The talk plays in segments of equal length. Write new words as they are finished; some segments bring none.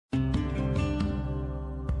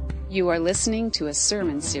You are listening to a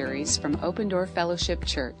sermon series from Open Door Fellowship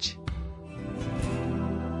Church.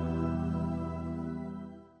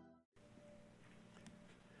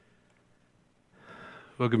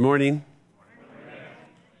 Well, good morning.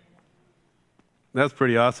 That was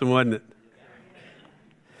pretty awesome, wasn't it?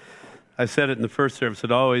 I said it in the first service.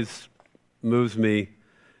 It always moves me.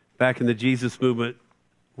 Back in the Jesus movement,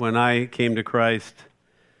 when I came to Christ,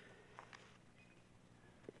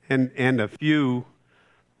 and a few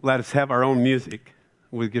let us have our own music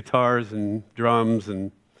with guitars and drums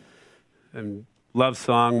and love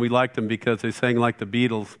song. We liked them because they sang like the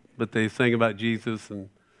Beatles, but they sang about Jesus, and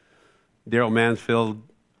Daryl Mansfield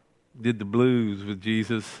did the blues with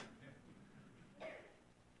Jesus.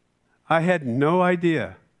 I had no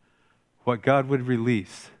idea what God would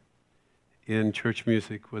release in church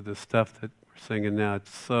music with the stuff that we're singing now. It's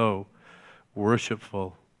so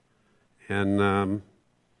worshipful. And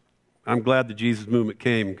I'm glad the Jesus movement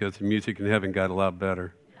came because the music in heaven got a lot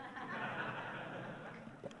better.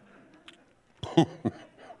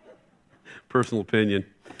 Personal opinion.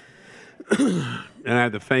 And I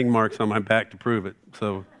have the fang marks on my back to prove it.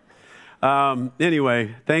 So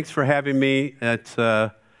anyway, thanks for having me. It's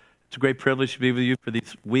a great privilege to be with you for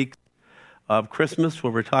these weeks of Christmas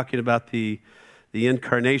where we're talking about the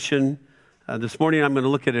incarnation. This morning I'm going to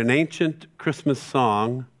look at an ancient Christmas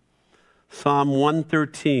song, Psalm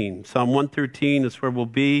 113. Psalm 113 is where we'll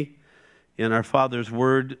be in our Father's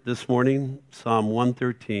Word this morning, Psalm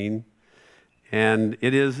 113. And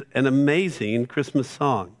it is an amazing Christmas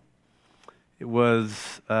song.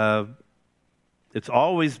 It's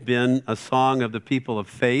always been a song of the people of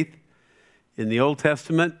faith in the Old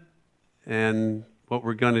Testament. And what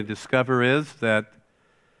we're going to discover is that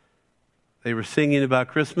they were singing about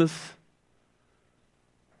Christmas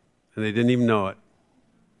and they didn't even know it.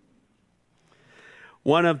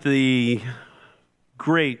 One of the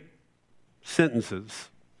great sentences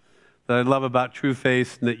that I love about True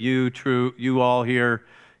Faith and that you all here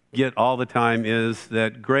get all the time is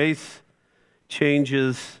that grace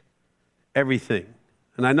changes everything.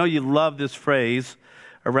 And I know you love this phrase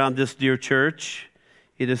around this dear church.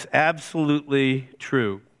 It is absolutely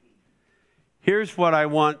true. Here's what I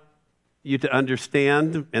want you to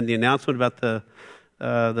understand, and the announcement about the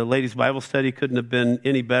ladies' Bible study couldn't have been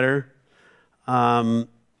any better.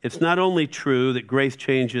 It's not only true that grace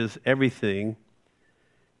changes everything,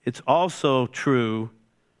 it's also true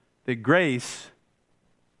that grace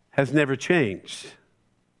has never changed.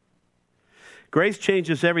 Grace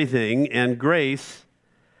changes everything, and grace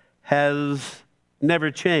has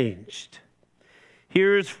never changed.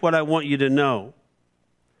 Here's what I want you to know.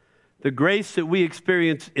 The grace that we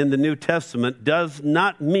experience in the New Testament does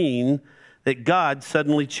not mean that God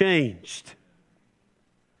suddenly changed.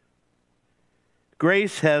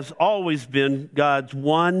 Grace has always been God's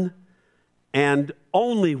one and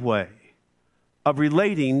only way of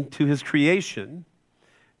relating to His creation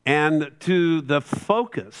and to the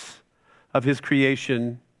focus of His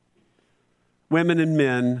creation, women and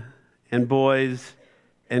men and boys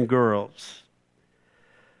and girls.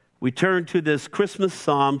 We turn to this Christmas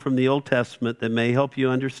psalm from the Old Testament that may help you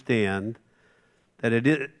understand that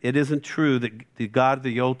it isn't true that the God of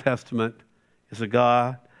the Old Testament is a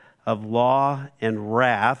God of law and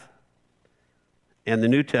wrath, and the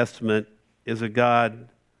New Testament is a God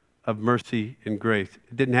of mercy and grace.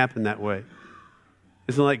 It didn't happen that way.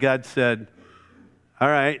 Isn't it like God said, all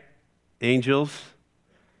right, angels,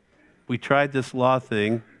 we tried this law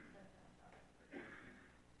thing.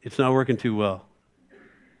 It's not working too well.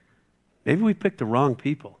 Maybe we picked the wrong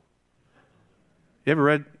people. You ever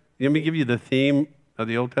read, let me give you the theme of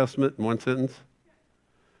the Old Testament in one sentence.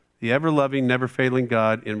 The ever-loving, never-failing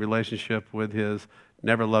God in relationship with His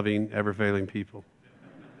never-loving, ever-failing people.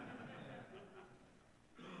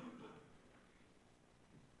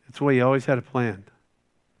 It's the way He always had it planned.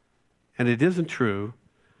 And it isn't true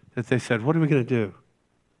that they said, what are we going to do?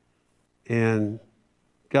 And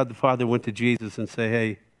God the Father went to Jesus and said,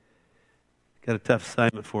 hey, got a tough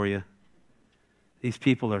assignment for you. These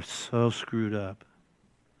people are so screwed up.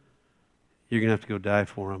 You're going to have to go die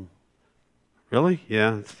for them. Really?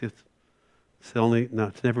 Yeah, it's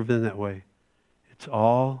never been that way. It's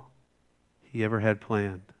all He ever had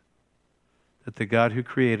planned. That the God who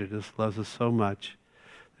created us loves us so much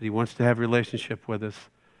that He wants to have a relationship with us,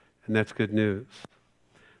 and that's good news.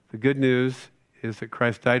 The good news is that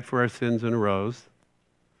Christ died for our sins and arose.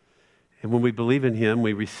 And when we believe in Him,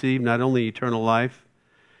 we receive not only eternal life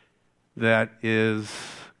that is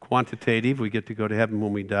quantitative, we get to go to heaven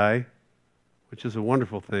when we die, which is a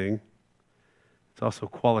wonderful thing. It's also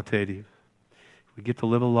qualitative. We get to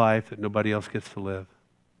live a life that nobody else gets to live.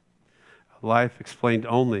 A life explained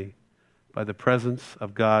only by the presence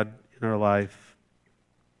of God in our life.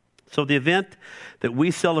 So the event that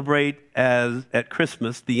we celebrate at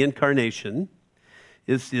Christmas, the Incarnation,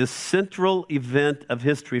 is the central event of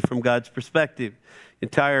history from God's perspective. The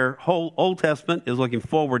entire whole Old Testament is looking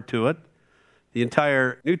forward to it. The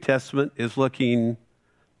entire New Testament is looking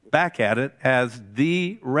back at it as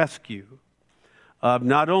the rescue of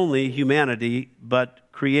not only humanity, but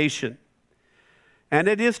creation. And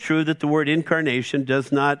it is true that the word incarnation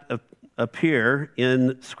does not appear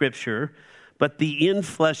in Scripture, but the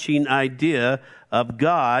infleshing idea of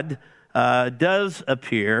God does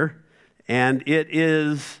appear, and it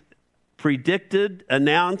is predicted,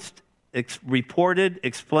 announced, reported,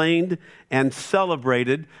 explained, and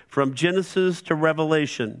celebrated from Genesis to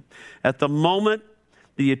Revelation. At the moment,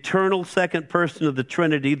 the eternal second person of the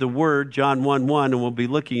Trinity, the Word, John 1:1, and we'll be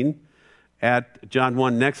looking at John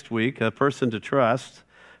 1 next week, a person to trust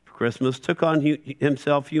for Christmas, took on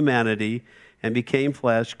himself humanity and became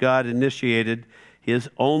flesh. God initiated his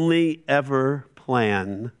only ever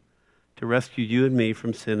plan to rescue you and me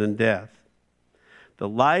from sin and death. The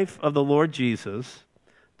life of the Lord Jesus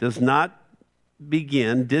did not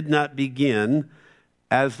begin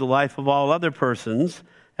as the life of all other persons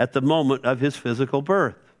at the moment of his physical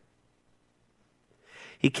birth.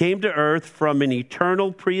 He came to earth from an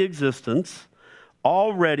eternal pre-existence,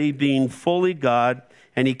 already being fully God,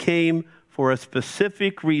 and he came for a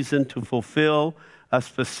specific reason to fulfill a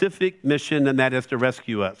specific mission, and that is to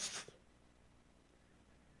rescue us.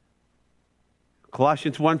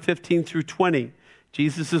 Colossians 1:15 through 20.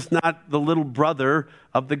 Jesus is not the little brother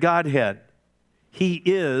of the Godhead. He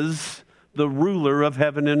is the ruler of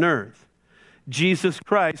heaven and earth. Jesus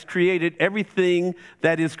Christ created everything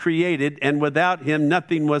that is created, and without him,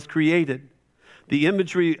 nothing was created. The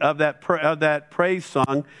imagery of that praise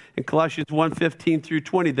song in Colossians 1:15 through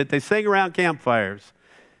 20 that they sang around campfires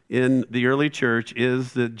in the early church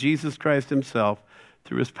is that Jesus Christ himself,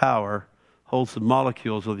 through his power, holds the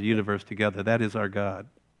molecules of the universe together. That is our God.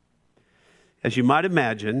 As you might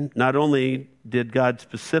imagine, not only did God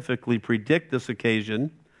specifically predict this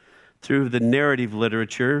occasion through the narrative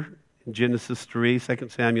literature, Genesis 3,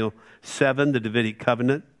 2 Samuel 7, the Davidic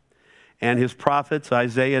covenant, and his prophets,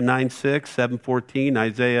 Isaiah 9:6, 7:14,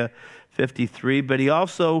 Isaiah 53, but he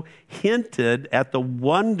also hinted at the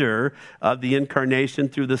wonder of the incarnation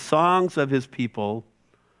through the songs of his people,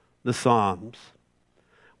 the Psalms.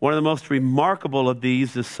 One of the most remarkable of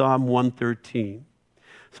these is Psalm 113.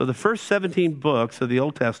 So the first 17 books of the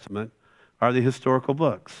Old Testament are the historical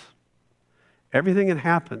books. Everything that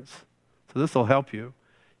happens, so this will help you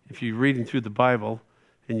if you're reading through the Bible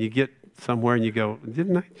and you get somewhere and you go,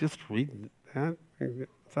 didn't I just read that? I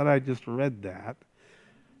thought I just read that.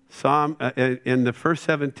 In the first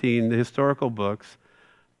 17, the historical books,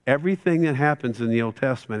 everything that happens in the Old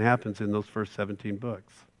Testament happens in those first 17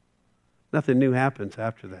 books. Nothing new happens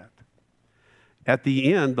after that. At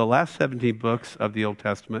the end, the last 17 books of the Old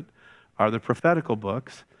Testament are the prophetical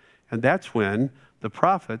books, and that's when the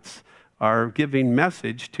prophets are giving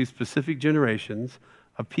message to specific generations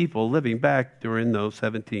of people living back during those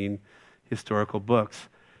 17 historical books.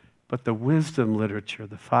 But the wisdom literature,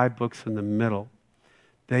 the 5 books in the middle,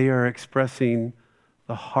 they are expressing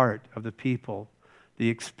the heart of the people, the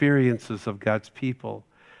experiences of God's people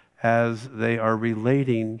as they are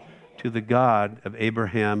relating to the God of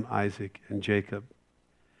Abraham, Isaac, and Jacob.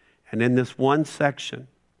 And in this one section,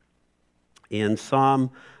 in Psalm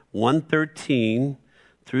 113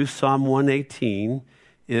 through Psalm 118,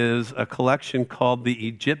 is a collection called the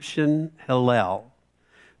Egyptian Hallel.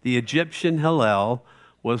 The Egyptian Hallel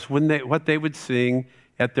was what they would sing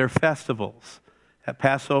at their festivals, at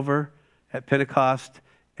Passover, at Pentecost,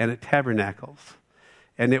 and at Tabernacles.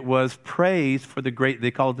 And it was praise for the great,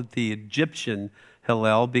 they called it the Egyptian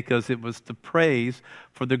Hallel because it was the praise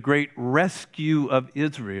for the great rescue of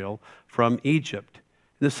Israel from Egypt.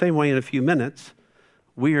 In the same way, in a few minutes,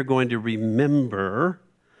 we are going to remember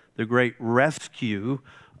the great rescue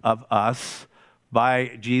of us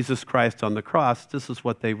by Jesus Christ on the cross. This is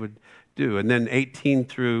what they would do. And then 18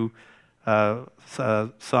 through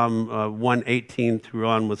Psalm 118 through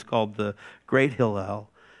on was called the Great Hallel.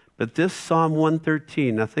 But this Psalm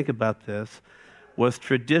 113, now think about this, was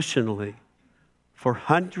traditionally, for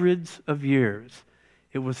hundreds of years,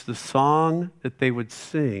 it was the song that they would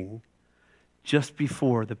sing just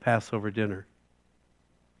before the Passover dinner.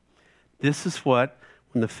 This is what,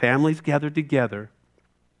 when the families gathered together,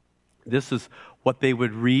 this is what they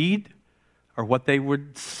would read or what they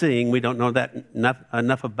would sing. We don't know that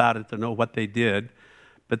enough about it to know what they did,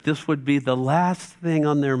 but this would be the last thing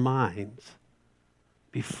on their minds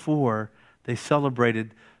before they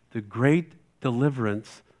celebrated the great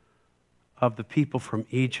deliverance of the people from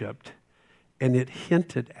Egypt, and it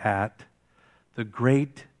hinted at the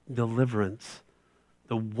great deliverance,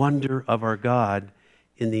 the wonder of our God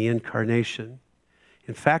in the incarnation.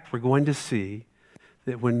 In fact, we're going to see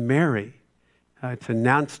that when Mary, it's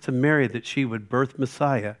announced to Mary that she would birth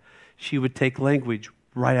Messiah, she would take language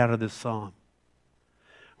right out of this psalm.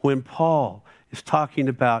 When Paul is talking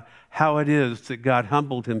about how it is that God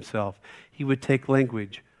humbled himself, he would take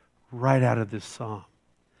language right out of this psalm.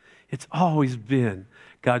 It's always been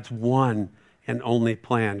God's one and only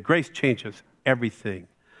plan. Grace changes everything,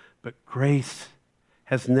 but grace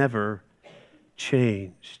has never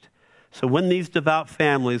changed. So when these devout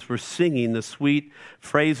families were singing the sweet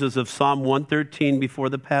phrases of Psalm 113 before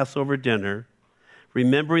the Passover dinner,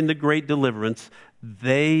 remembering the great deliverance,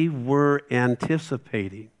 they were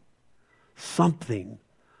anticipating something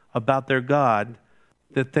about their God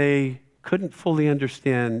that they couldn't fully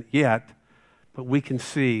understand yet, but we can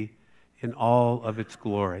see in all of its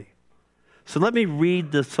glory. So let me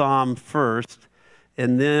read the psalm first,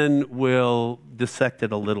 and then we'll dissect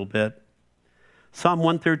it a little bit. Psalm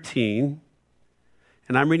 113,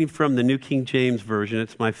 and I'm reading from the New King James Version.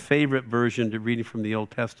 It's my favorite version to reading from the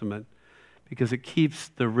Old Testament because it keeps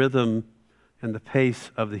the rhythm and the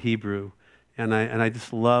pace of the Hebrew, and I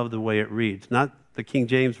just love the way it reads. Not the King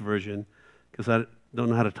James Version, because I don't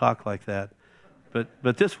know how to talk like that,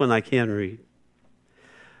 but this one I can read.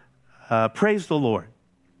 Praise the Lord.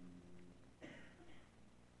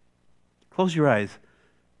 Close your eyes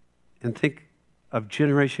and think of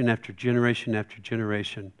generation after generation after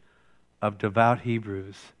generation of devout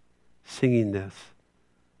Hebrews singing this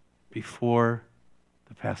before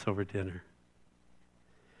the Passover dinner.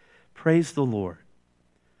 Praise the Lord.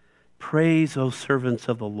 Praise, O servants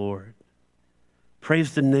of the Lord.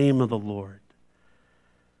 Praise the name of the Lord.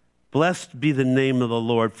 Blessed be the name of the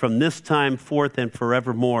Lord from this time forth and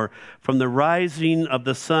forevermore. From the rising of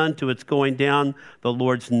the sun to its going down, the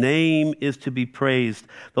Lord's name is to be praised.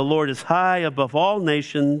 The Lord is high above all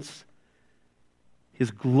nations,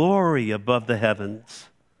 his glory above the heavens.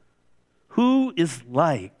 Who is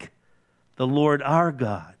like the Lord our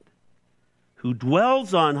God, who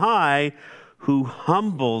dwells on high, who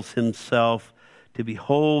humbles himself to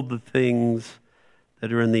behold the things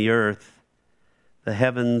that are in the earth, the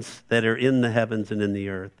heavens that are in the heavens and in the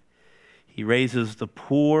earth. He raises the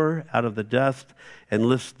poor out of the dust and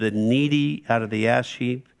lifts the needy out of the ash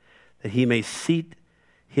heap, that he may seat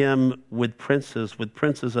him with princes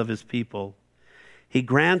of his people. He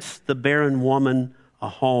grants the barren woman a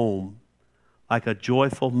home, like a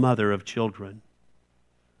joyful mother of children.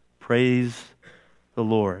 Praise the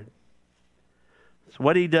Lord. So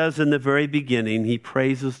what he does in the very beginning, he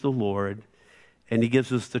praises the Lord, and he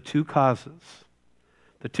gives us the two causes.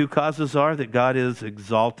 The two causes are that God is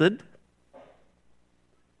exalted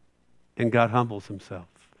and God humbles himself.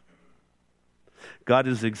 God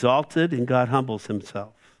is exalted and God humbles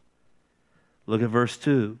himself. Look at verse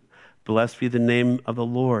 2. Blessed be the name of the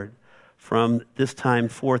Lord from this time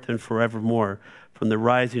forth and forevermore. From the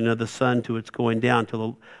rising of the sun to its going down,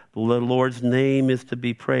 till the Lord's name is to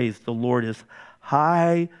be praised. The Lord is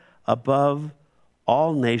high above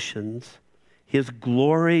all nations, his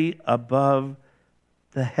glory above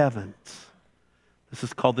the heavens. This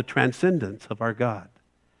is called the transcendence of our God.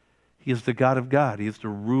 He is the God of God. He is the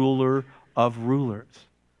ruler of rulers.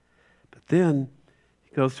 But then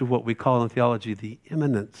he goes to what we call in theology the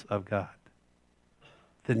immanence of God,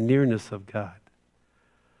 the nearness of God.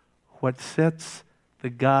 What sets the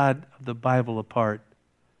God of the Bible apart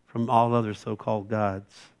from all other so-called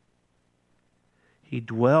gods. He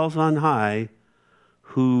dwells on high,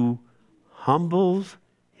 who humbles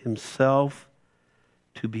himself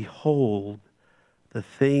to behold the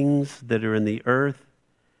things that are in the earth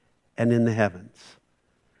and in the heavens.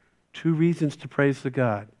 Two reasons to praise the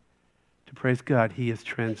God. To praise God, he is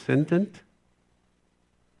transcendent,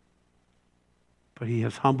 but he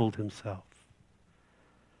has humbled himself.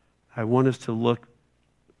 I want us to look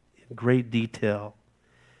in great detail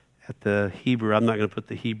at the Hebrew. I'm not going to put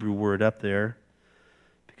the Hebrew word up there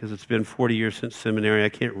because it's been 40 years since seminary. I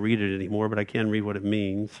can't read it anymore, but I can read what it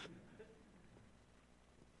means.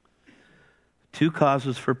 Two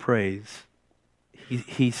causes for praise.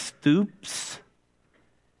 He stoops,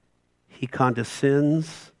 he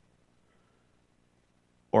condescends,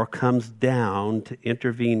 or comes down to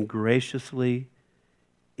intervene graciously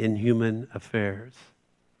in human affairs.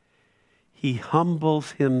 He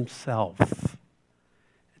humbles himself.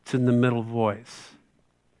 It's in the middle voice.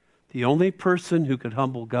 The only person who could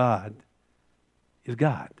humble God is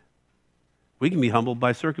God. We can be humbled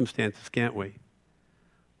by circumstances, can't we?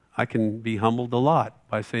 I can be humbled a lot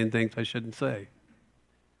by saying things I shouldn't say.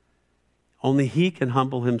 Only he can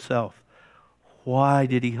humble himself. Why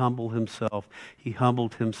did he humble himself? He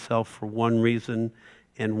humbled himself for one reason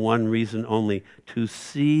and one reason only, to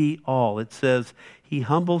see all. It says he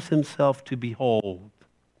humbles himself to behold.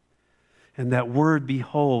 And that word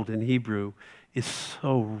behold in Hebrew is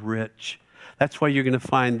so rich. That's why you're going to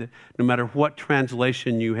find that no matter what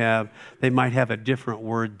translation you have, they might have a different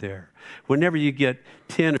word there. Whenever you get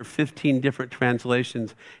 10 or 15 different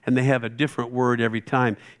translations and they have a different word every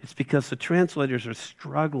time, it's because the translators are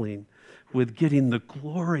struggling with getting the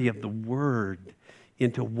glory of the word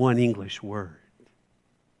into one English word.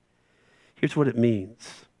 Here's what it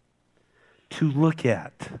means: to look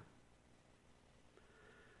at,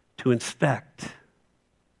 to inspect,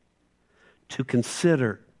 to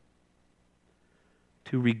consider,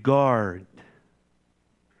 to regard,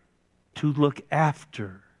 to look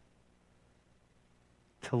after,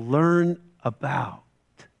 to learn about,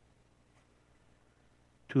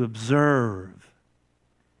 to observe,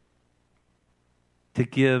 to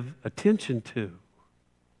give attention to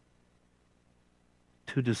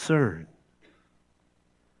discern.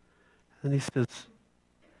 And he says,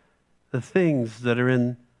 the things that are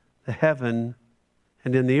in the heaven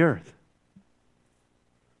and in the earth.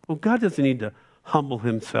 Well, God doesn't need to humble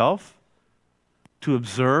himself to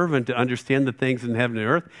observe and to understand the things in heaven and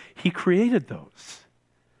earth. He created those.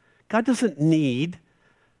 God doesn't need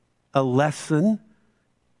a lesson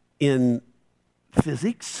in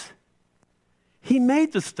physics. He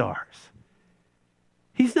made the stars.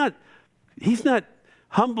 He's not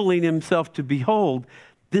humbling himself to behold.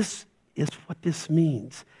 This is what this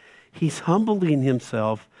means. He's humbling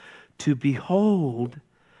himself to behold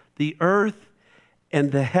the earth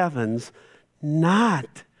and the heavens,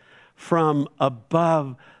 not from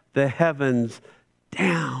above the heavens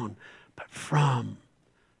down, but from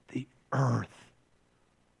the earth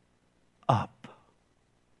up.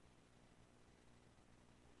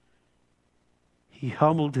 He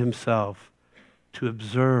humbled himself to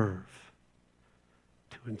observe,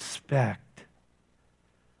 to inspect,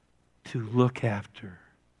 to look after,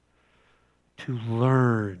 to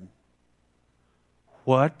learn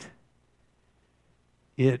what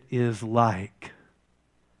it is like,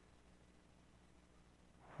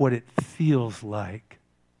 what it feels like.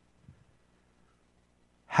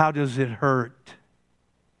 How does it hurt?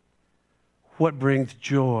 What brings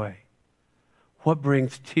joy? What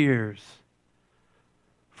brings tears?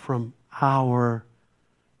 From our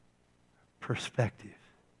perspective.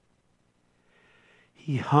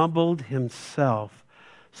 He humbled himself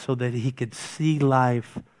so that he could see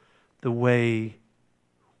life the way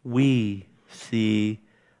we see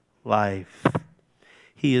life.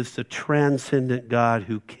 He is the transcendent God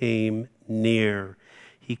who came near.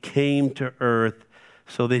 He came to earth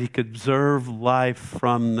so that he could observe life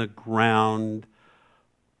from the ground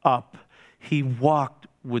up. He walked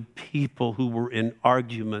with people who were in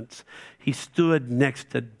arguments. He stood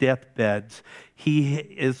next to deathbeds. He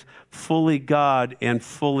is fully God and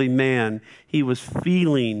fully man. He was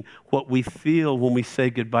feeling what we feel when we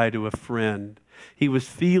say goodbye to a friend. He was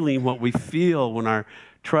feeling what we feel when our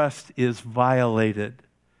trust is violated.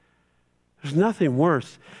 There's nothing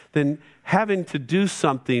worse than having to do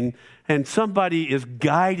something and somebody is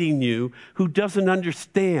guiding you who doesn't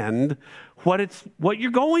understand what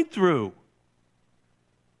you're going through.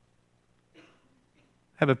 I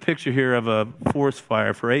have a picture here of a forest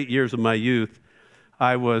fire. For 8 years of my youth,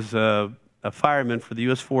 I was a fireman for the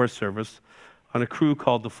U.S. Forest Service on a crew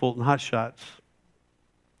called the Fulton Hotshots.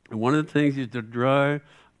 And one of the things that used to drive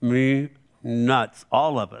me nuts,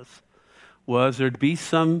 all of us, was there'd be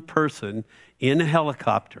some person in a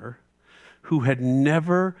helicopter who had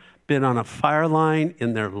never been on a fire line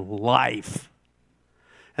in their life.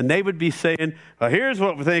 And they would be saying, well, here's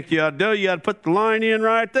what we think you ought to do. You ought to put the line in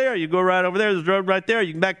right there. You go right over there. There's a road right there.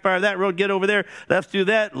 You can backfire that road, get over there. Let's do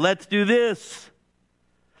that. Let's do this.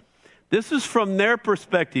 This is from their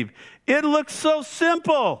perspective. It looks so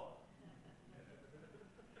simple.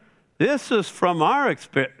 This is from our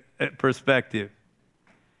perspective.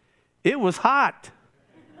 It was hot.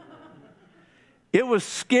 It was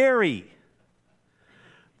scary.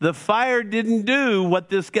 The fire didn't do what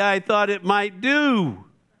this guy thought it might do.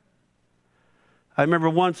 I remember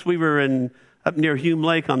once we were up near Hume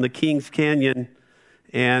Lake on the Kings Canyon,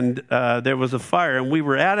 and there was a fire, and we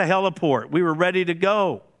were at a heliport. We were ready to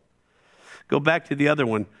go. Go back to the other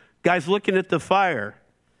one. Guy's looking at the fire,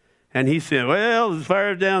 and he said, well, there's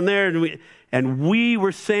fire down there. And we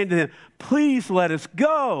were saying to him, please let us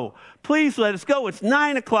go. Please let us go. It's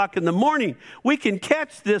 9 o'clock in the morning. We can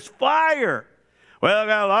catch this fire. Well, I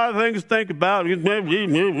got a lot of things to think about.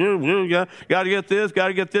 Got to get this,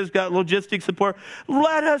 got logistic support.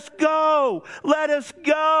 Let us go. Let us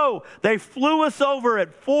go. They flew us over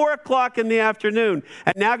at 4 o'clock in the afternoon.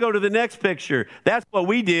 And now go to the next picture. That's what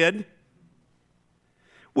we did.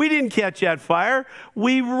 We didn't catch that fire.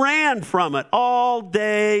 We ran from it all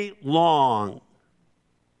day long.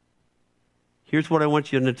 Here's what I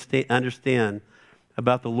want you to understand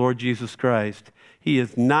about the Lord Jesus Christ. He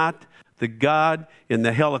is not the God in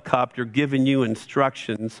the helicopter giving you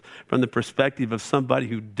instructions from the perspective of somebody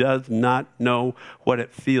who does not know what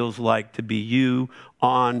it feels like to be you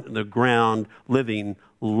on the ground living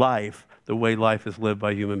life the way life is lived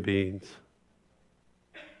by human beings.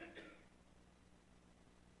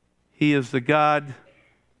 He is the God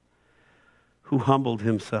who humbled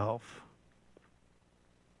himself.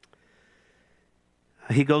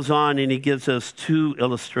 He goes on and he gives us two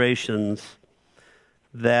illustrations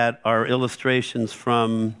that are illustrations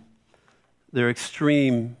from their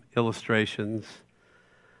extreme illustrations.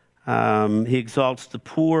 He exalts the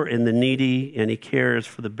poor and the needy, and he cares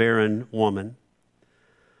for the barren woman.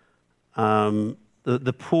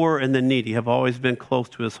 The poor and the needy have always been close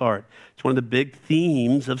to his heart. It's one of the big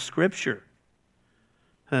themes of Scripture.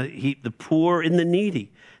 The poor and the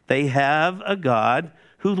needy. They have a God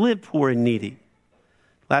who lived poor and needy.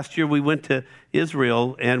 Last year we went to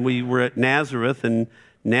Israel and we were at Nazareth, and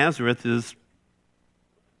Nazareth is,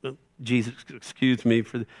 Jesus, excuse me,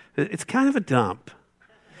 it's kind of a dump.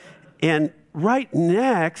 And right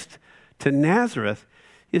next to Nazareth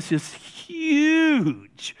is this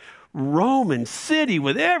huge Roman city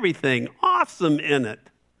with everything awesome in it.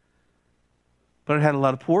 But it had a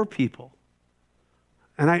lot of poor people.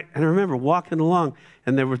 And I remember walking along,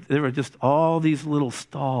 and there were just all these little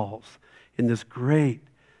stalls in this great,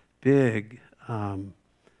 big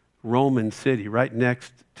Roman city right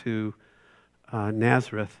next to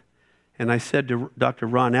Nazareth. And I said to Dr.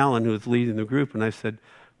 Ron Allen, who was leading the group, and I said,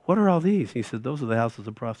 "What are all these?" He said, "Those are the houses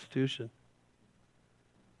of prostitution."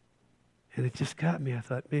 And it just got me. I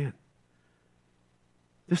thought, man,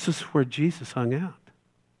 this is where Jesus hung out.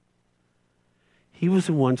 He was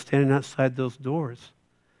the one standing outside those doors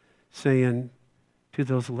saying to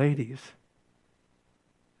those ladies,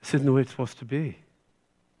 "This isn't the way it's supposed to be.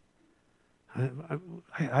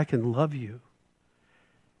 I can love you."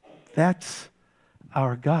 That's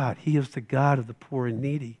our God. He is the God of the poor and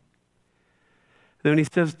needy. Then when he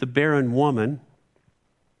says the barren woman,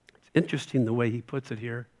 it's interesting the way he puts it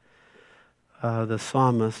here. The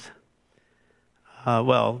psalmist,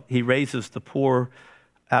 he raises the poor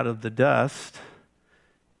out of the dust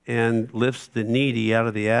and lifts the needy out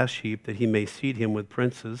of the ash heap that he may seat him with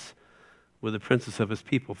the princes of his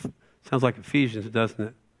people. Sounds like Ephesians, doesn't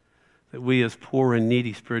it? That we as poor and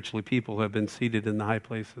needy spiritually people have been seated in the high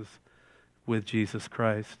places with Jesus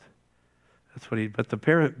Christ. That's what but the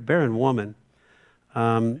barren woman,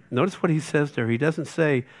 notice what he says there. He doesn't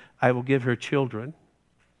say, "I will give her children."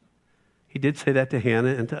 He did say that to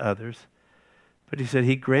Hannah and to others. But he said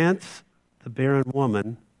he grants the barren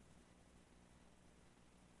woman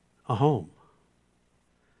a home.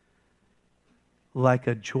 Like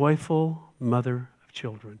a joyful mother of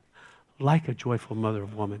children. Like a joyful mother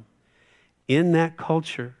of woman. In that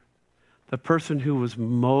culture, the person who was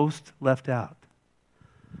most left out,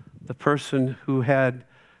 the person who had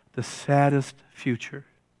the saddest future,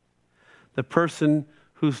 the person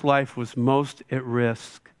whose life was most at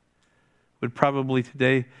risk, would probably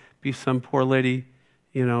today be some poor lady,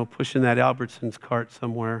 pushing that Albertsons cart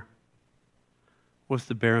somewhere, was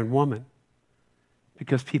the barren woman.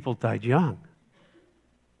 Because people died young.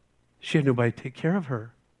 She had nobody to take care of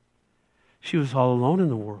her. She was all alone in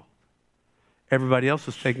the world. Everybody else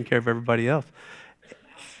was taking care of everybody else,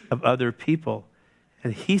 of other people.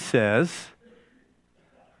 And he says,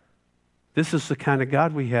 this is the kind of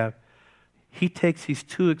God we have. He takes these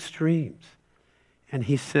two extremes and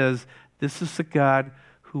he says, this is the God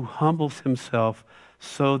who humbles himself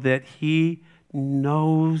so that he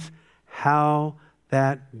knows how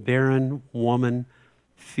that barren woman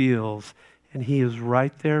feels. And he is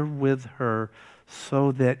right there with her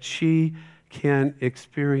so that she can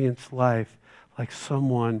experience life like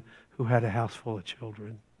someone who had a house full of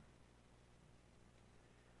children.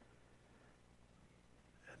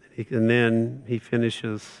 And then he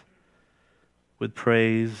finishes with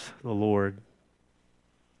praise the Lord.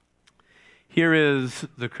 Here is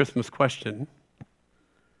the Christmas question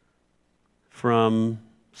from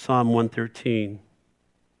Psalm 113.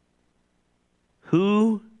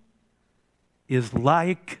 Who is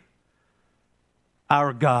like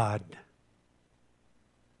our God?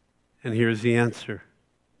 And here's the answer.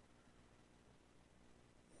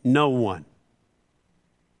 No one.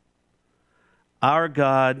 Our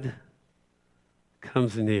God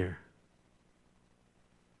comes near.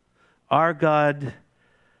 Our God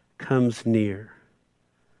comes near.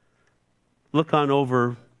 Look on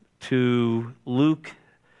over to Luke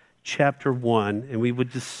chapter 1, and we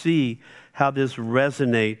would just see how this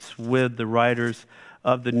resonates with the writers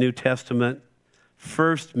of the New Testament.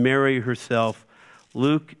 First, Mary herself.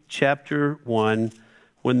 Luke chapter 1,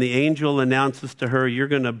 when the angel announces to her, you're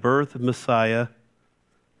going to birth a Messiah.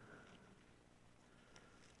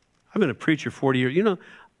 I've been a preacher 40 years. You know,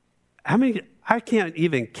 how many, I can't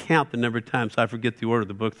even count the number of times I forget the order of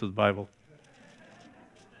the books of the Bible.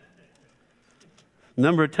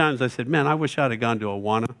 Number of times I said, man, I wish I'd have gone to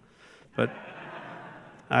Awana, but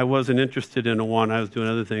I wasn't interested in Awana. I was doing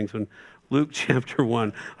other things. When Luke chapter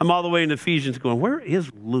 1, I'm all the way in Ephesians going, where is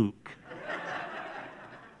Luke?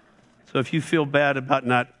 So if you feel bad about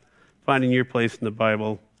not finding your place in the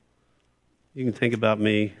Bible, you can think about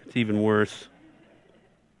me. It's even worse.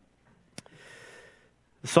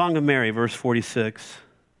 The Song of Mary, verse 46.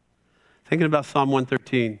 Thinking about Psalm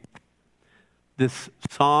 113. This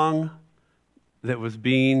song that was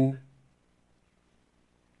being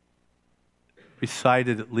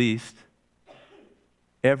recited at least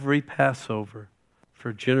every Passover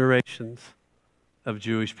for generations of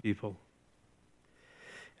Jewish people.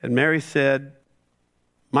 And Mary said,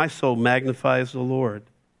 my soul magnifies the Lord,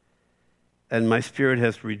 and my spirit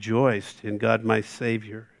has rejoiced in God my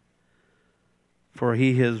Savior, for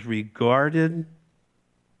he has regarded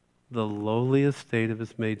the lowly estate of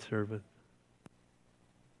his maidservant.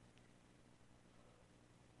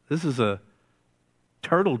 This is a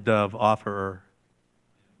turtle dove offerer.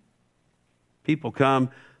 People come,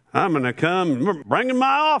 I'm going to come, bringing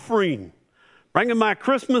my offering, bringing my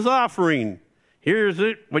Christmas offering. Here's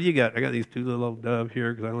it. What do you got? I got these two little doves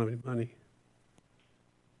here because I don't have any money.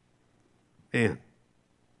 Man.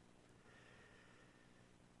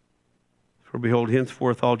 For behold,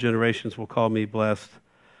 henceforth all generations will call me blessed.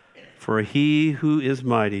 For he who is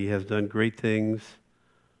mighty has done great things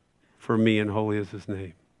for me, and holy is his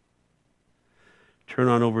name. Turn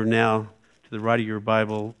on over now to the right of your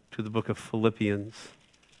Bible to the book of Philippians.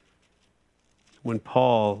 When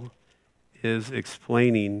Paul is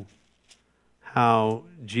explaining how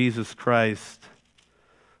Jesus Christ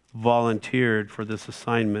volunteered for this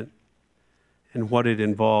assignment and what it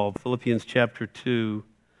involved. Philippians chapter 2,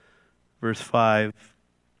 verse 5.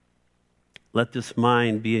 Let this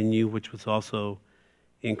mind be in you, which was also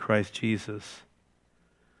in Christ Jesus,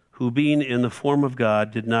 who being in the form of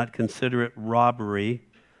God did not consider it robbery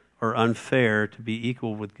or unfair to be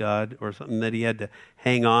equal with God or something that he had to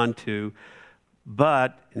hang on to.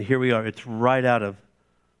 But, and here we are, it's right out of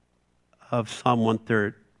Psalm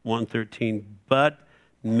 113, but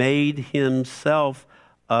made himself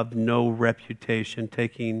of no reputation,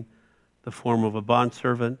 taking the form of a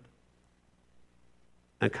bondservant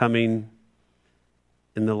and coming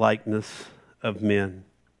in the likeness of men.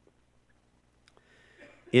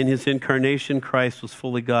 In his incarnation, Christ was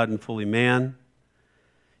fully God and fully man.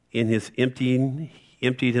 In his emptying, he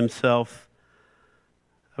emptied himself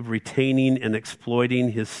of retaining and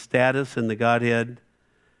exploiting his status in the Godhead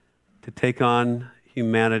to take on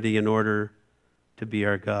humanity in order to be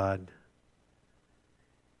our God.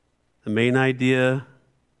 The main idea,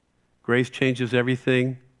 grace changes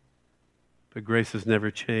everything, but grace has never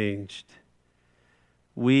changed.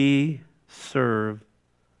 We serve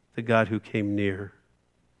the God who came near.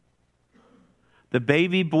 The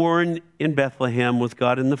baby born in Bethlehem was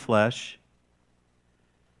God in the flesh.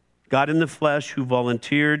 God in the flesh who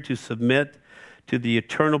volunteered to submit to the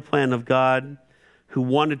eternal plan of God, who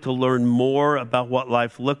wanted to learn more about what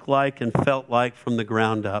life looked like and felt like from the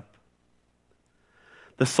ground up.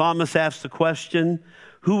 The psalmist asks the question,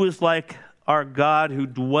 who is like our God who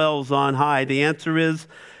dwells on high? The answer is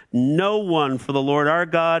no one, for the Lord our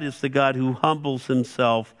God is the God who humbles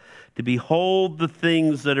himself to behold the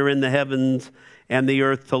things that are in the heavens and the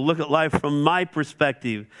earth, to look at life from my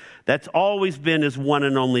perspective. That's always been his one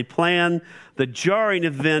and only plan. The jarring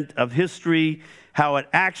event of history, how it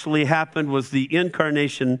actually happened, was the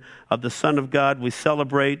incarnation of the Son of God. We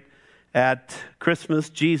celebrate at Christmas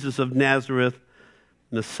Jesus of Nazareth,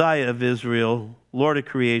 Messiah of Israel, Lord of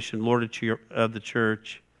creation, Lord of the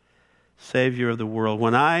church, Savior of the world.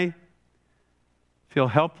 When I feel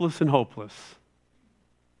helpless and hopeless,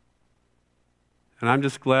 and I'm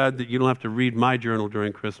just glad that you don't have to read my journal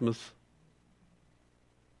during Christmas,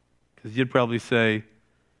 because you'd probably say,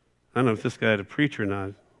 I don't know if this guy had a preach or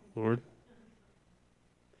not, Lord.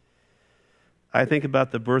 I think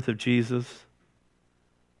about the birth of Jesus,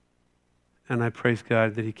 and I praise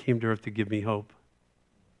God that he came to earth to give me hope.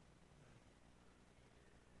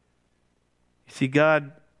 See,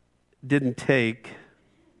 God didn't take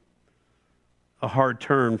a hard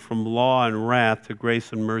turn from law and wrath to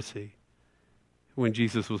grace and mercy when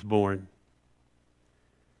Jesus was born.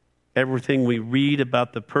 Everything we read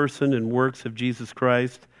about the person and works of Jesus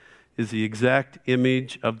Christ is the exact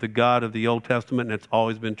image of the God of the Old Testament, and it's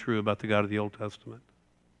always been true about the God of the Old Testament.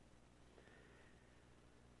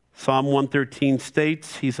 Psalm 113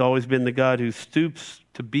 states he's always been the God who stoops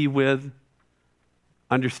to be with,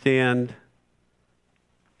 understand,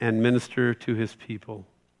 and minister to his people.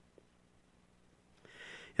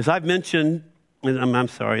 As I've mentioned,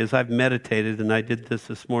 as I've meditated, and I did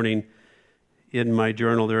this morning in my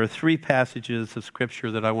journal, there are 3 passages of Scripture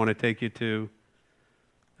that I want to take you to.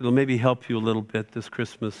 It'll maybe help you a little bit this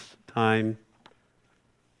Christmas time.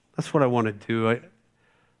 That's what I want to do. I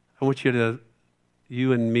want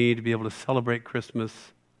you and me to be able to celebrate Christmas.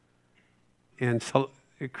 And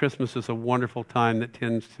Christmas is a wonderful time that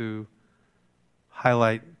tends to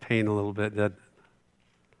highlight pain a little bit. That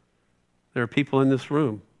there are people in this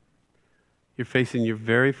room. You're facing your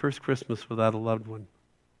very first Christmas without a loved one.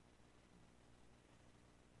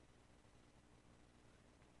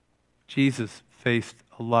 Jesus faced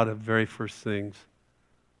a lot of very first things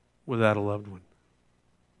without a loved one.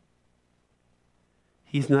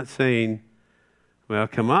 He's not saying, well,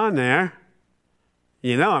 come on there.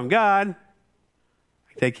 You know I'm God.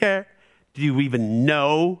 I take care. Do you even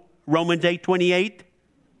know Romans 8:28?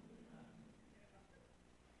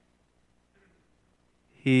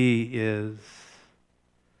 He is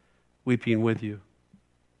weeping with you.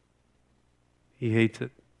 He hates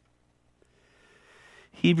it.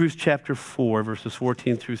 Hebrews chapter 4, verses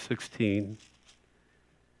 14 through 16.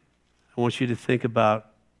 I want you to think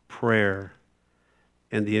about prayer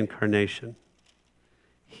and the incarnation.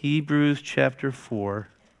 Hebrews chapter 4,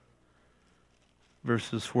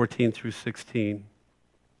 verses 14 through 16.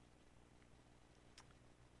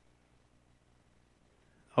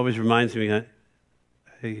 Always reminds me,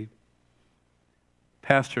 I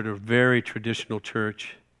pastored a very traditional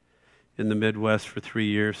church in the Midwest for 3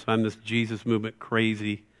 years. So I'm this Jesus movement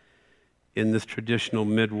crazy in this traditional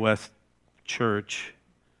Midwest church.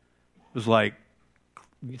 It was like,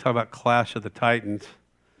 you talk about Clash of the Titans.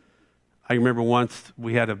 I remember once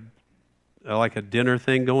we had a dinner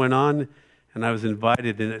thing going on, and I was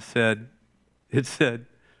invited, and it said,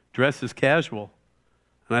 dress as casual.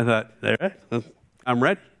 And I thought, all right, I'm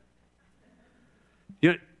ready. You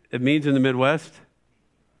know what it means in the Midwest?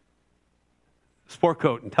 Sport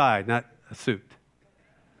coat and tie, not a suit.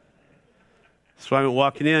 So I went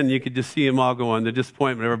walking in, you could just see them all going, the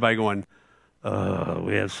disappointment, everybody going, oh,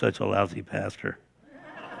 we have such a lousy pastor.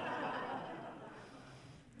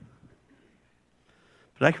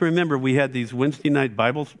 But I can remember we had these Wednesday night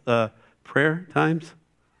Bible prayer times.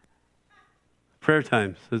 Prayer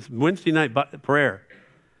times. It's Wednesday night prayer.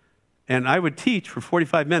 And I would teach for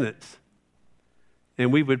 45 minutes.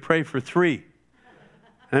 And we would pray for 3. And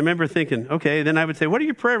I remember thinking, okay, then I would say, what are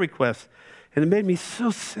your prayer requests? And it made me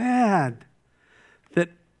so sad that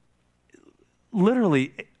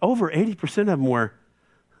literally over 80% of them were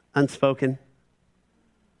unspoken.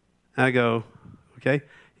 And I go, okay,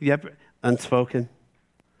 yep, unspoken.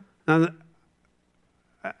 Now,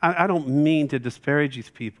 I don't mean to disparage these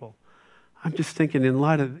people. I'm just thinking in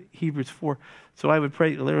light of Hebrews 4. So I would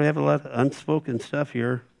pray, literally have a lot of unspoken stuff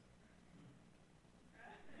here.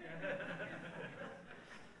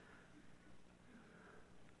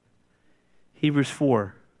 Hebrews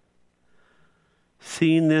 4.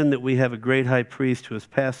 Seeing then that we have a great high priest who has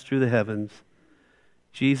passed through the heavens,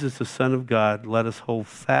 Jesus, the Son of God, let us hold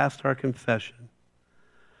fast our confession.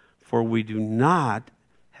 For we do not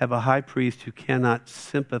have a high priest who cannot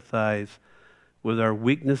sympathize with our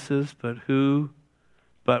weaknesses,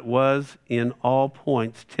 but was in all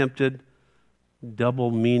points tempted,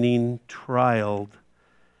 double meaning, trialed,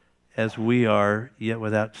 as we are, yet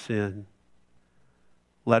without sin.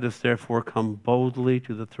 Let us therefore come boldly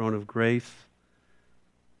to the throne of grace,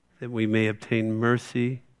 that we may obtain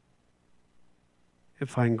mercy and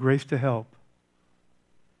find grace to help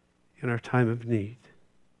in our time of need.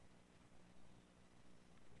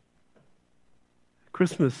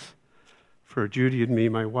 Christmas for Judy and me,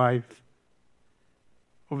 my wife,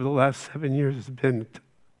 over the last 7 years has been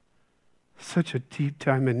such a deep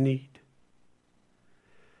time of need.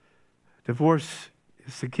 Divorce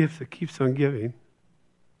is the gift that keeps on giving.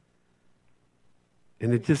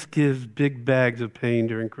 And it just gives big bags of pain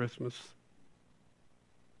during Christmas.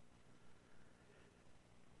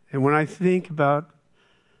 And when I think about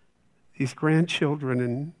these grandchildren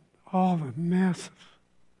and all the massive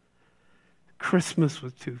Christmas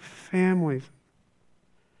with 2 families,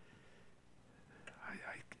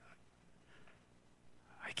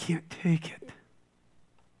 I can't take it.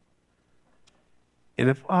 And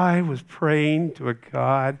if I was praying to a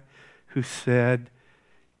God who said,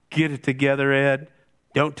 get it together, Ed,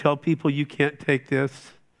 don't tell people you can't take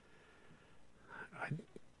this,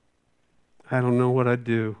 I don't know what I'd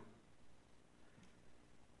do.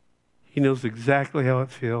 He knows exactly how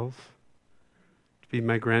it feels to be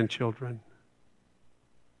my grandchildren.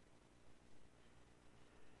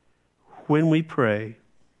 When we pray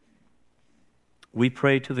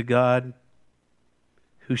to the God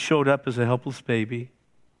who showed up as a helpless baby,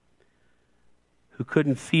 who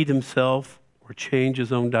couldn't feed himself or change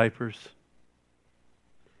his own diapers.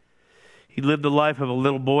 He lived the life of a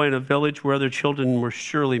little boy in a village where other children were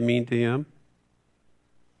surely mean to him.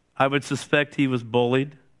 I would suspect he was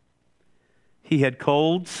bullied. He had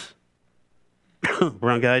colds,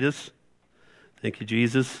 bronchitis, thank you,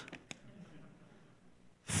 Jesus,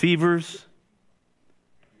 fevers,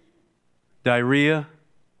 diarrhea.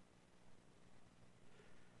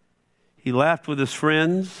 He laughed with his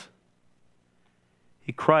friends.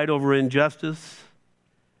 He cried over injustice.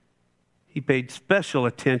 He paid special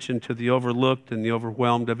attention to the overlooked and the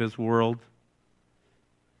overwhelmed of his world.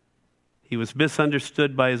 He was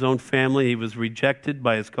misunderstood by his own family. He was rejected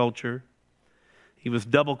by his culture. He was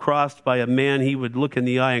double-crossed by a man he would look in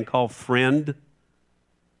the eye and call friend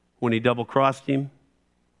when he double-crossed him.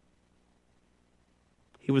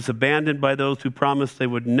 He was abandoned by those who promised they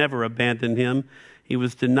would never abandon him. He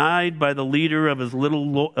was denied by the leader of his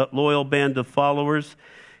little loyal band of followers.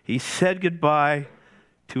 He said goodbye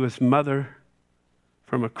to his mother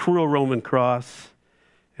from a cruel Roman cross,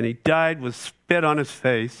 and he died with spit on his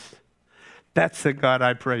face. That's the God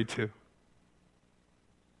I pray to.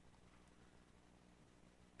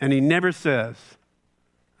 And he never says,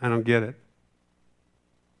 I don't get it.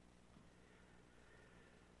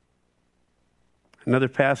 Another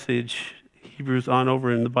passage, Hebrews on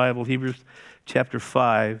over in the Bible, Hebrews chapter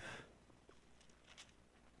 5,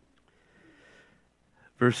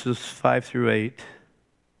 verses 5 through 8.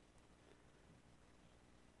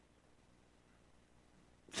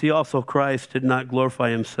 See, also Christ did not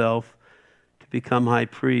glorify himself to become high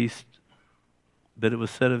priest, but it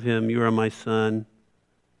was said of him, you are my son.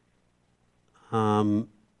 And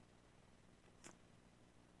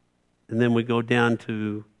then we go down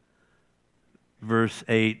to verse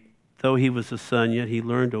 8. Though he was a son, yet he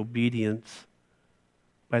learned obedience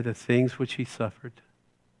by the things which he suffered.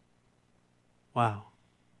 Wow.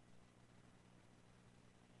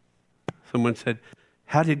 Someone said,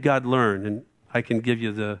 how did God learn? And I can give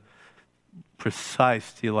you the precise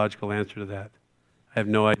theological answer to that. I have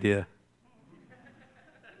no idea.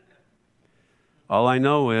 All I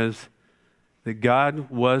know is that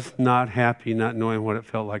God was not happy not knowing what it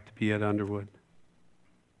felt like to be at Underwood.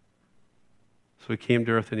 So he came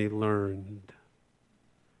to earth and he learned.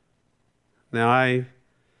 Now I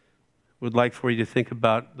would like for you to think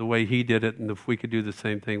about the way he did it and if we could do the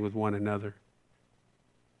same thing with one another.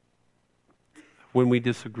 When we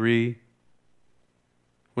disagree,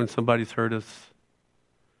 when somebody's hurt us,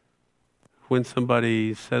 when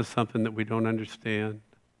somebody says something that we don't understand,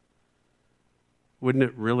 wouldn't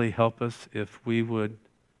it really help us if we would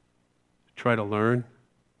try to learn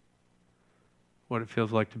what it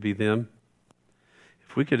feels like to be them?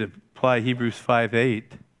 If we could apply Hebrews 5:8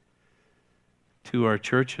 to our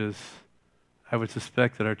churches, I would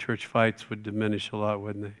suspect that our church fights would diminish a lot,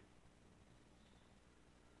 wouldn't they?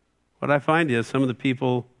 What I find is some of the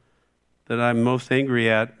people that I'm most angry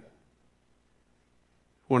at,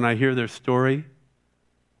 when I hear their story,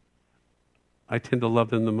 I tend to love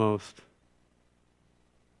them the most.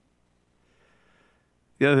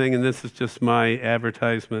 The other thing, and this is just my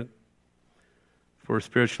advertisement for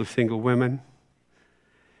spiritually single women,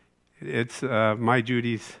 it's my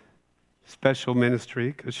Judy's special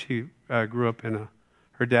ministry because she grew up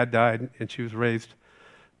her dad died and she was raised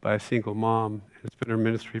by a single mom. It's been her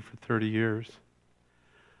ministry for 30 years.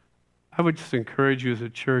 I would just encourage you as a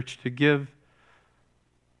church to give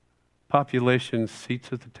populations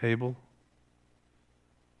seats at the table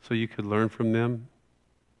so you could learn from them.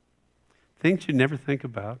 Things you never think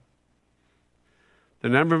about. The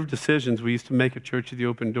number of decisions we used to make at Church of the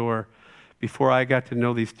Open Door before I got to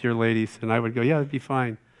know these dear ladies, and I would go, yeah, it'd be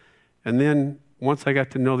fine. And then once I got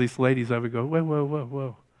to know these ladies, I would go,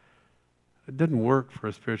 whoa. It didn't work for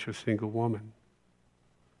a spiritual single woman.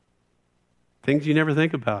 Things you never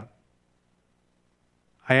think about.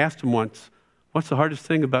 I asked them once, what's the hardest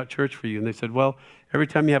thing about church for you? And they said, well, every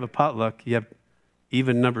time you have a potluck, you have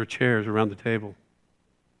even number of chairs around the table.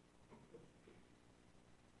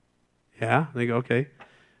 Yeah? They go, okay.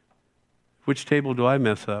 Which table do I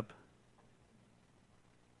mess up?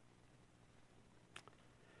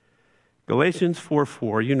 Galatians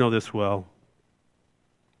 4:4, you know this well.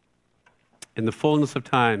 In the fullness of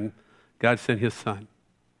time, God sent his Son.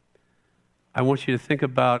 I want you to think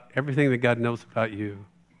about everything that God knows about you,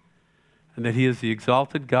 and that he is the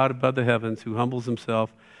exalted God above the heavens who humbles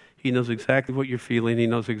himself. He knows exactly what you're feeling. He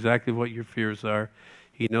knows exactly what your fears are.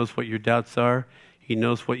 He knows what your doubts are. He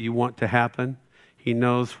knows what you want to happen. He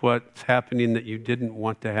knows what's happening that you didn't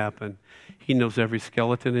want to happen. He knows every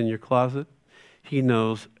skeleton in your closet. He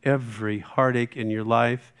knows every heartache in your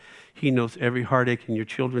life. He knows every heartache in your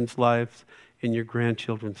children's lives, in your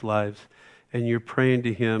grandchildren's lives. And you're praying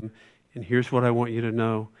to him, and here's what I want you to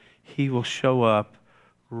know. He will show up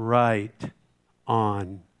right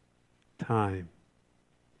on time.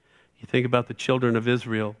 You think about the children of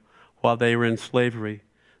Israel while they were in slavery.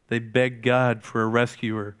 They begged God for a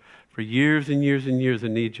rescuer for years and years and years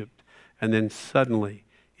in Egypt. And then suddenly,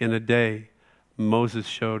 in a day, Moses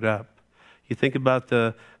showed up. You think about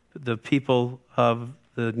the people of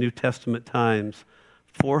the New Testament times.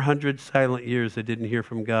 400 silent years they didn't hear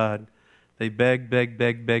from God. They begged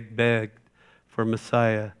for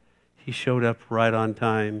Messiah. He showed up right on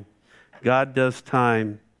time. God does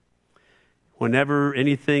time. Whenever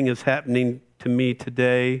anything is happening to me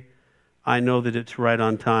today, I know that it's right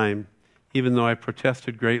on time. Even though I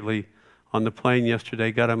protested greatly on the plane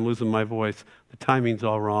yesterday, God, I'm losing my voice. The timing's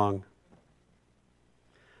all wrong.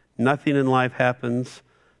 Nothing in life happens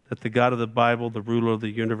that the God of the Bible, the ruler of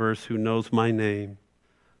the universe, who knows my name.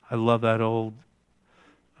 I love that old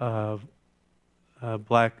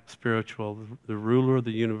black spiritual. The ruler of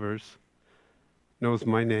the universe knows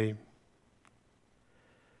my name.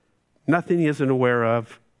 Nothing he isn't aware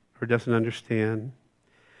of or doesn't understand.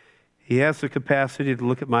 He has the capacity to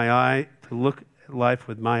look at life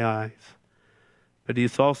with my eyes. But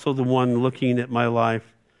he's also the one looking at my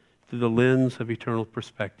life through the lens of eternal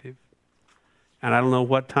perspective. And I don't know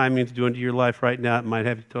what timing's doing to your life right now. It might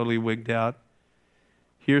have you totally wigged out.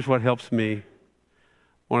 Here's what helps me.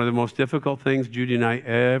 One of the most difficult things Judy and I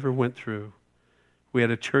ever went through. We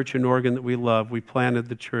had a church in Oregon that we loved. We planted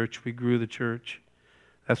the church. We grew the church.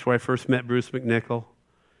 That's where I first met Bruce McNichol.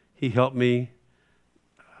 He helped me.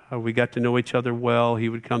 We got to know each other well. He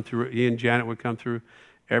and Janet would come through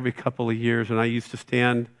every couple of years, and I used to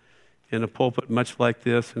stand in a pulpit much like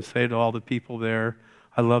this and say to all the people there,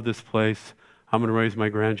 I love this place. I'm going to raise my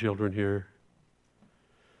grandchildren here.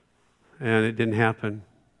 And it didn't happen.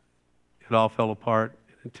 It all fell apart.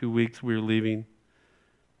 In 2 weeks, we were leaving.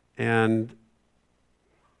 And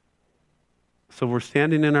so we're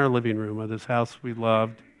standing in our living room of this house we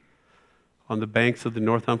loved on the banks of the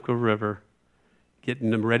North Umpqua River, getting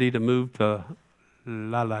them ready to move to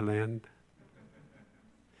La La Land.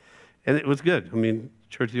 And it was good. I mean,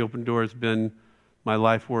 Church of the Open Door has been my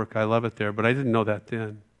life work. I love it there, but I didn't know that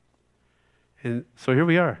then. And so here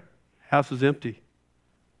we are. House is empty.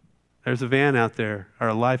 There's a van out there.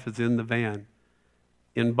 Our life is in the van,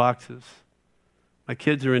 in boxes. My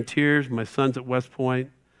kids are in tears. My son's at West Point.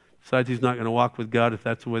 Decides he's not going to walk with God if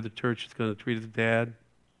that's the way the church is going to treat his dad.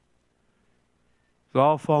 It's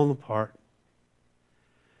all falling apart.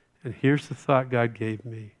 And here's the thought God gave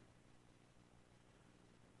me.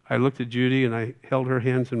 I looked at Judy and I held her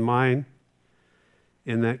hands in mine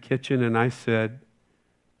in that kitchen and I said,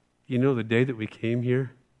 you know, the day that we came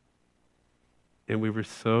here and we were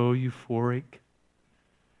so euphoric,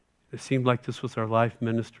 it seemed like this was our life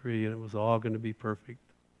ministry and it was all going to be perfect.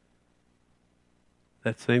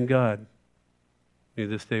 That same God knew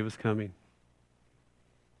this day was coming.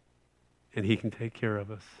 And he can take care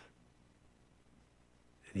of us.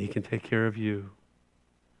 And he can take care of you.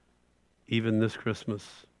 Even this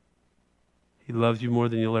Christmas. He loves you more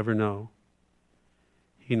than you'll ever know.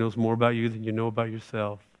 He knows more about you than you know about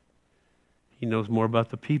yourself. He knows more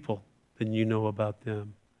about the people than you know about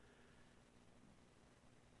them.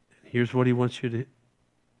 And here's what he wants you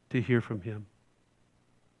to hear from him.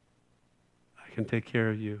 I can take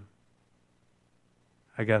care of you.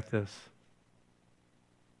 I got this.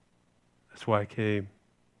 That's why I came.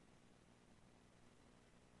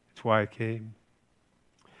 It's why I came.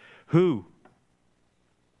 Who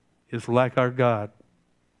is like our God?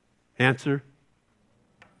 Answer,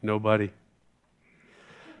 nobody.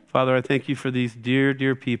 Father, I thank you for these dear,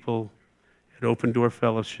 dear people at Open Door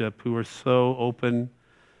Fellowship who are so open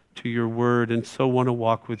to your word and so want to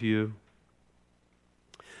walk with you.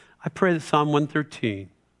 I pray that Psalm 113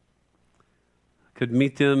 could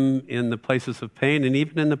meet them in the places of pain and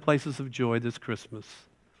even in the places of joy this Christmas.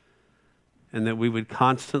 And that we would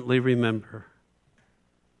constantly remember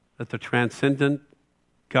that the transcendent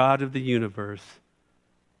God of the universe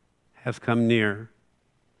has come near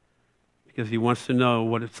because he wants to know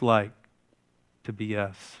what it's like to be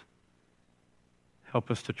us. Help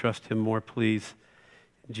us to trust him more, please.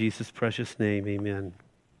 In Jesus' precious name, amen.